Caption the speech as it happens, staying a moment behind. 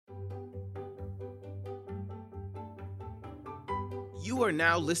You are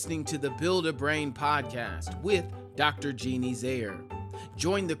now listening to the Build a Brain podcast with Dr. Jeannie Zaire.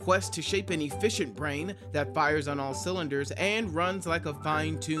 Join the quest to shape an efficient brain that fires on all cylinders and runs like a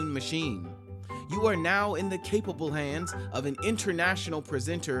fine-tuned machine. You are now in the capable hands of an international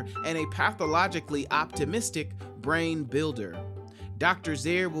presenter and a pathologically optimistic brain builder. Dr.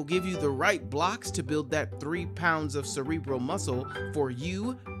 Zaire will give you the right blocks to build that 3 pounds of cerebral muscle for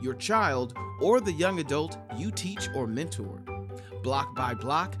you, your child, or the young adult you teach or mentor. Block by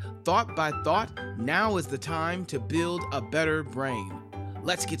block, thought by thought, now is the time to build a better brain.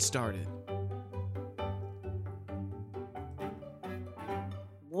 Let's get started.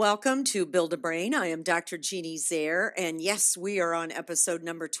 Welcome to Build a Brain. I am Dr. Jeannie Zaire, and yes, we are on episode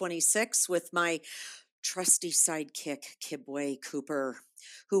number 26 with my trusty sidekick, Kibwe Cooper,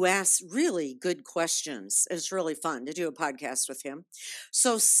 who asks really good questions. It's really fun to do a podcast with him.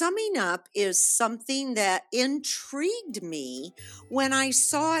 So summing up is something that intrigued me when I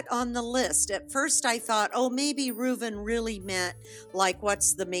saw it on the list. At first I thought, maybe Reuven really meant like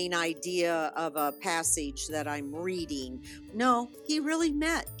what's the main idea of a passage that I'm reading. No, he really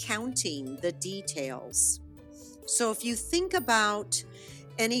meant counting the details. So if you think about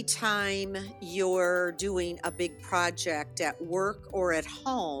anytime you're doing a big project at work or at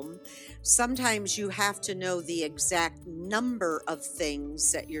home, sometimes you have to know the exact number of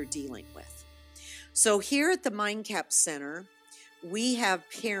things that you're dealing with. So here at the MindCap Center, we have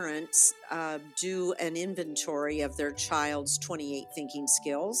parents do an inventory of their child's 28 thinking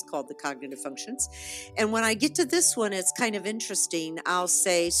skills called the cognitive functions. And when I get to this one, it's kind of interesting. I'll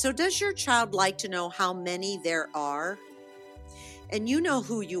say, so does your child like to know how many there are? And you know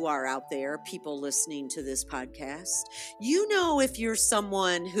who you are out there, people listening to this podcast. You know if you're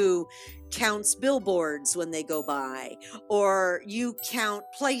someone who counts billboards when they go by, or you count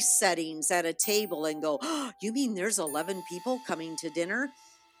place settings at a table and go, you mean there's 11 people coming to dinner?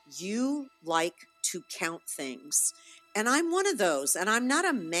 You like to count things. And I'm one of those, and I'm not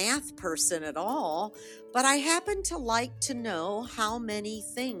a math person at all, but I happen to like to know how many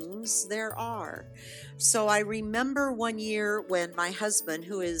things there are. So I remember one year when my husband,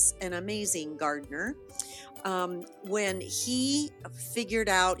 who is an amazing gardener, when he figured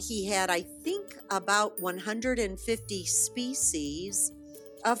out he had, I think, about 150 species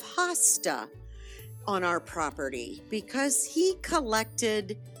of hosta on our property because he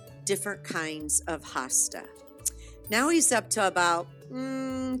collected different kinds of hosta. Now he's up to about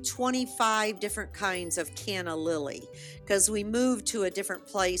 25 different kinds of canna lily because we moved to a different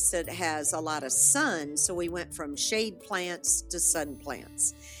place that has a lot of sun. So we went from shade plants to sun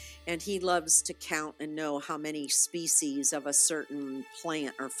plants. And he loves to count and know how many species of a certain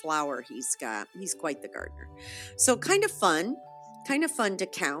plant or flower he's got. He's quite the gardener. So kind of fun to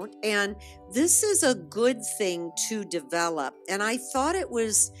count. And this is a good thing to develop. And I thought it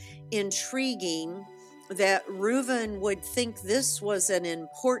was intriguing that Reuven would think this was an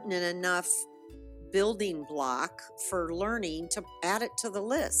important enough building block for learning to add it to the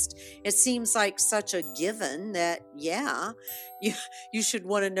list. It seems like such a given that, you should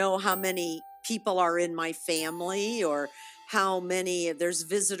want to know how many people are in my family or how many, there's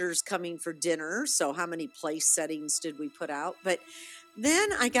visitors coming for dinner, so how many place settings did we put out? But then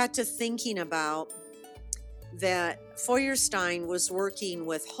I got to thinking about that Feuerstein was working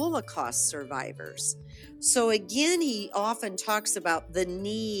with Holocaust survivors. So again, he often talks about the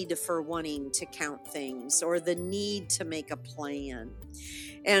need for wanting to count things or the need to make a plan.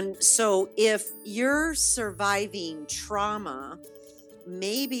 And so if you're surviving trauma,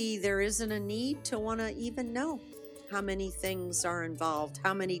 maybe there isn't a need to want to even know how many things are involved,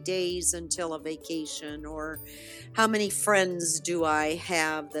 how many days until a vacation, or how many friends do I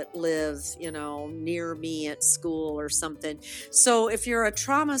have that live, near me at school or something. So if you're a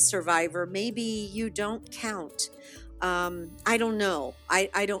trauma survivor, maybe you don't count. I don't know.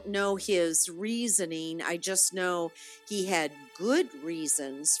 I don't know his reasoning. I just know he had good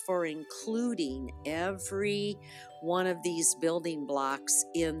reasons for including every one of these building blocks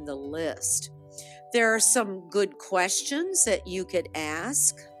in the list. There are some good questions that you could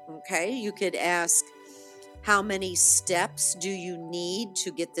ask, okay? You could ask, how many steps do you need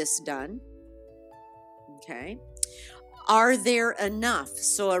to get this done? Okay. Are there enough?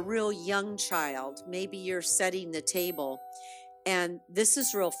 So a real young child, maybe you're setting the table, and this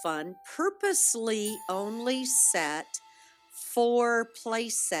is real fun. Purposely only set 4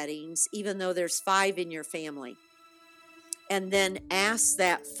 place settings, even though there's 5 in your family. And then ask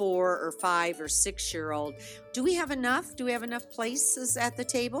that 4 or 5 or 6-year-old, do we have enough? Do we have enough places at the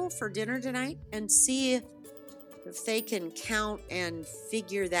table for dinner tonight? And see if they can count and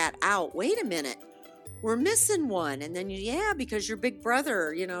figure that out. Wait a minute. we're missing one. And then because your big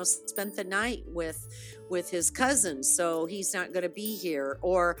brother, spent the night with his cousin, so he's not going to be here.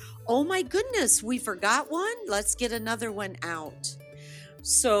 Or, oh my goodness, we forgot one. Let's get another one out.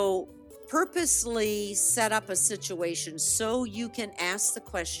 So purposely set up a situation so you can ask the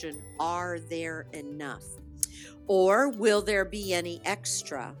question, are there enough? Or will there be any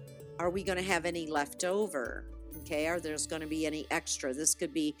extra? Are we going to have any left over? Okay, or there's going to be any extra. This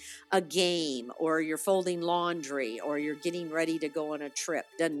could be a game, or you're folding laundry, or you're getting ready to go on a trip.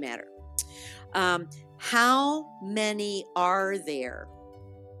 Doesn't matter. How many are there?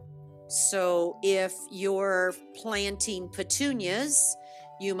 So if you're planting petunias,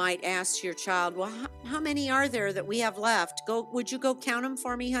 you might ask your child, well, how many are there that we have left? Would you go count them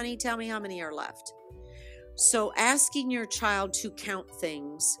for me, honey? Tell me how many are left. So asking your child to count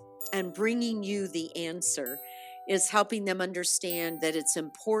things and bringing you the answer is helping them understand that it's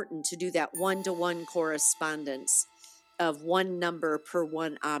important to do that one-to-one correspondence of one number per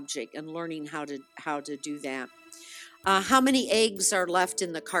one object, and learning how to do that. How many eggs are left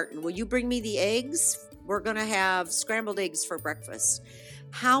in the carton? Will you bring me the eggs? We're going to have scrambled eggs for breakfast.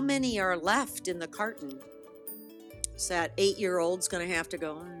 How many are left in the carton? So that 8-year-old's going to have to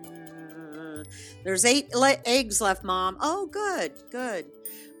go, there's 8 eggs left, Mom. Oh, good.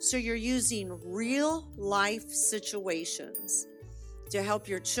 So you're using real life situations to help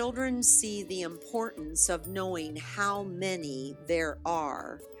your children see the importance of knowing how many there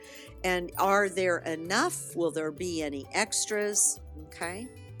are. And are there enough? Will there be any extras? Okay.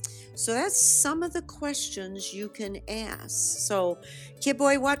 So that's some of the questions you can ask. So, Kid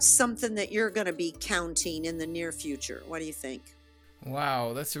Boy, what's something that you're going to be counting in the near future? What do you think?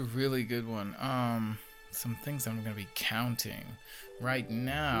 Wow, that's a really good one. Some things I'm going to be counting. Right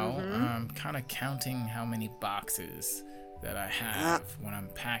now, I'm kind of counting how many boxes that I have when I'm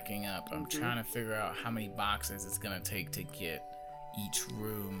packing up. I'm trying to figure out how many boxes it's going to take to get each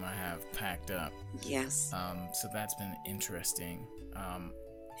room I have packed up. Yes. So that's been interesting.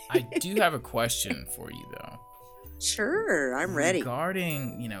 I do have a question for you, though. Sure, I'm ready.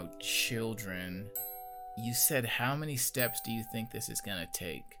 Regarding, children, you said how many steps do you think this is going to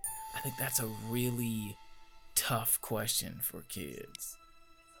take? I think that's a really tough question for kids.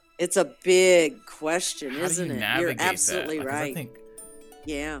 It's a big question, How isn't do you it? navigate You're absolutely that? right. I think,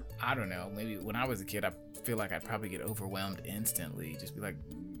 I don't know, maybe when I was a kid, I feel like I'd probably get overwhelmed instantly. Just be like,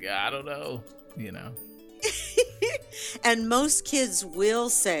 I don't know, And most kids will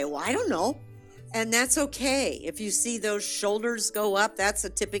say, well, I don't know. And that's okay. If you see those shoulders go up, that's a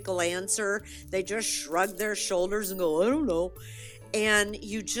typical answer. They just shrug their shoulders and go, I don't know. And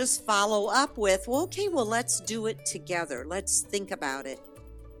you just follow up with, well, okay, let's do it together. Let's think about it.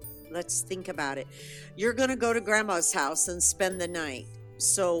 You're going to go to Grandma's house and spend the night.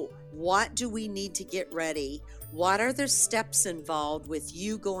 So what do we need to get ready? What are the steps involved with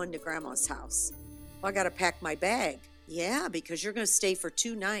you going to Grandma's house? Well, I got to pack my bag. Yeah, because you're going to stay for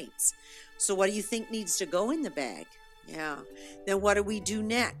 2 nights. So what do you think needs to go in the bag? Yeah. Then what do we do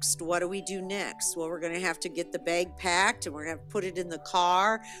next? Well, we're going to have to get the bag packed, and we're going to have to put it in the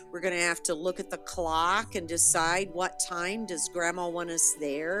car. We're going to have to look at the clock and decide what time does Grandma want us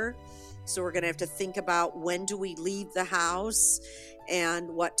there. So we're going to have to think about when do we leave the house and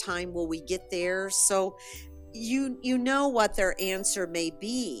what time will we get there. So you know what their answer may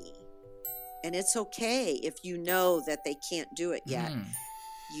be. And it's okay if you know that they can't do it yet.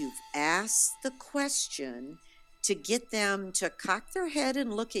 You've asked the question to get them to cock their head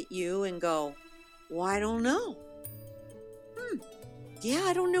and look at you and go, well, I don't know. Yeah,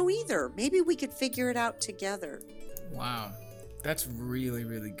 I don't know either. Maybe we could figure it out together. Wow. That's really,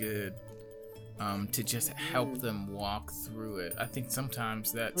 really good. To just help them walk through it. I think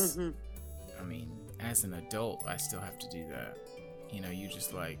sometimes that's, as an adult, I still have to do that. You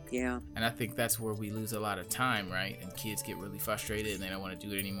just and I think that's where we lose a lot of time, right? And kids get really frustrated and they don't want to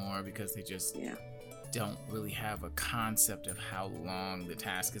do it anymore because they just don't really have a concept of how long the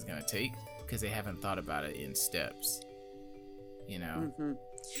task is going to take because they haven't thought about it in steps,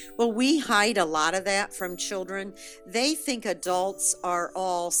 Well, we hide a lot of that from children. They think adults are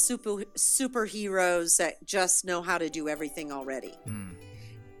all superheroes that just know how to do everything already.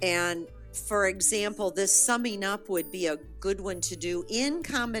 And for example, this summing up would be a good one to do in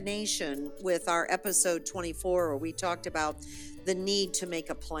combination with our episode 24, where we talked about the need to make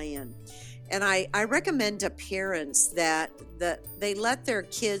a plan. And I recommend to parents that they let their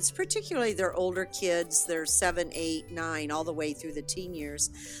kids, particularly their older kids, they're 7, 8, 9, all the way through the teen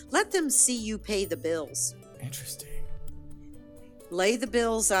years, let them see you pay the bills. Interesting. Lay the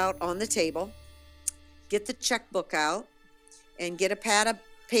bills out on the table, get the checkbook out, and get a pad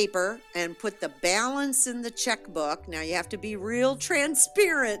paper and put the balance in the checkbook. Now you have to be real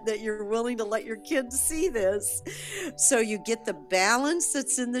transparent that you're willing to let your kids see this. So you get the balance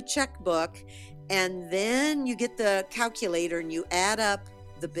that's in the checkbook, and then you get the calculator and you add up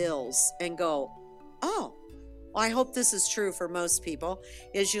the bills and go, oh, well, I hope this is true for most people,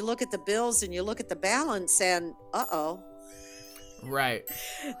 is you look at the bills and you look at the balance and Right.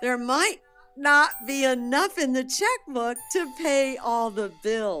 there might not be enough in the checkbook to pay all the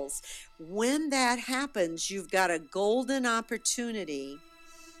bills. When that happens, you've got a golden opportunity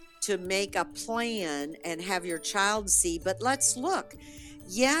to make a plan and have your child see, but let's look.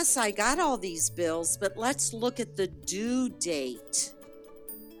 Yes, I got all these bills, but let's look at the due date.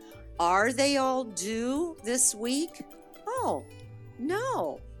 Are they all due this week? Oh,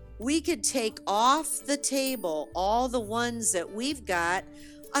 no. We could take off the table all the ones that we've got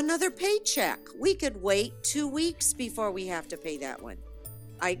another paycheck. We could wait 2 weeks before we have to pay that one.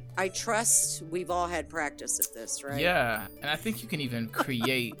 I trust we've all had practice at this, right? Yeah, and I think you can even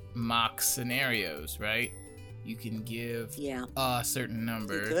create mock scenarios, right? You can give a certain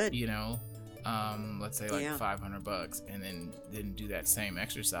number, you know, let's say like $500, and then do that same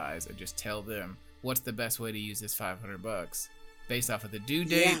exercise and just tell them what's the best way to use this $500 based off of the due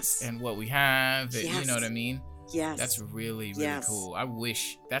dates and what we have, and you know what I mean? Yes. That's really, really cool. I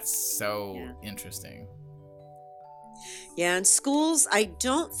wish that's so interesting. Yeah, and schools, I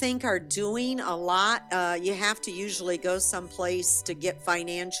don't think are doing a lot. You have to usually go someplace to get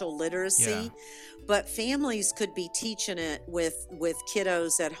financial literacy, but families could be teaching it with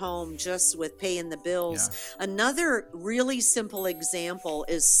kiddos at home, just with paying the bills. Another really simple example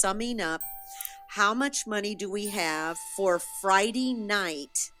is summing up how much money do we have for Friday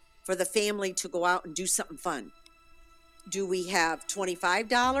night for the family to go out and do something fun. Do we have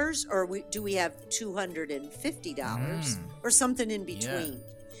 $25 or do we have $250 or something in between?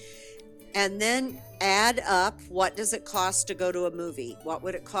 And then add up, what does it cost to go to a movie? What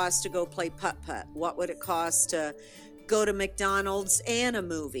would it cost to go play putt-putt? What would it cost to go to McDonald's and a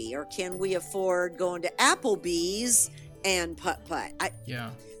movie? Or can we afford going to Applebee's and putt-putt?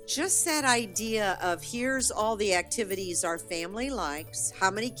 Just that idea of here's all the activities our family likes. How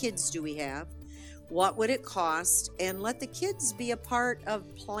many kids do we have? What would it cost? And let the kids be a part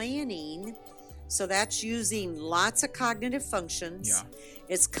of planning. So that's using lots of cognitive functions.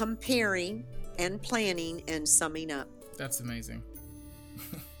 It's comparing and planning and summing up. That's amazing.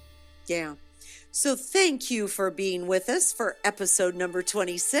 So thank you for being with us for episode number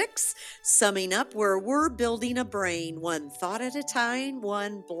 26, Summing Up, where we're building a brain one thought at a time,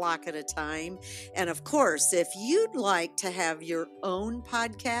 one block at a time. And of course, if you'd like to have your own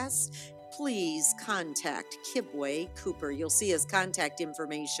podcast, please contact Kibwe Cooper. You'll see his contact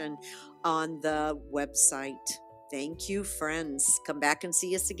information on the website. Thank you, friends. Come back and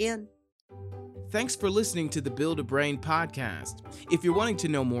see us again. Thanks for listening to the Build a Brain podcast. If you're wanting to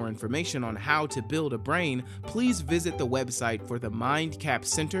know more information on how to build a brain, please visit the website for the MindCap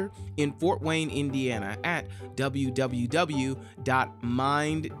Center in Fort Wayne, Indiana at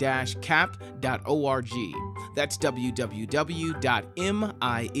www.mind-cap.org. That's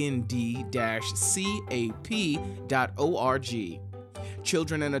www.mind-cap.org.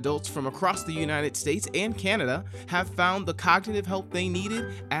 Children and adults from across the United States and Canada have found the cognitive help they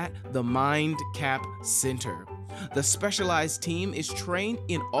needed at the MindCap Center. The specialized team is trained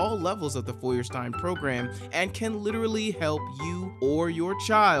in all levels of the Feuerstein program and can literally help you or your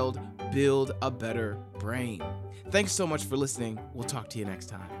child build a better brain. Thanks so much for listening. We'll talk to you next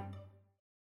time.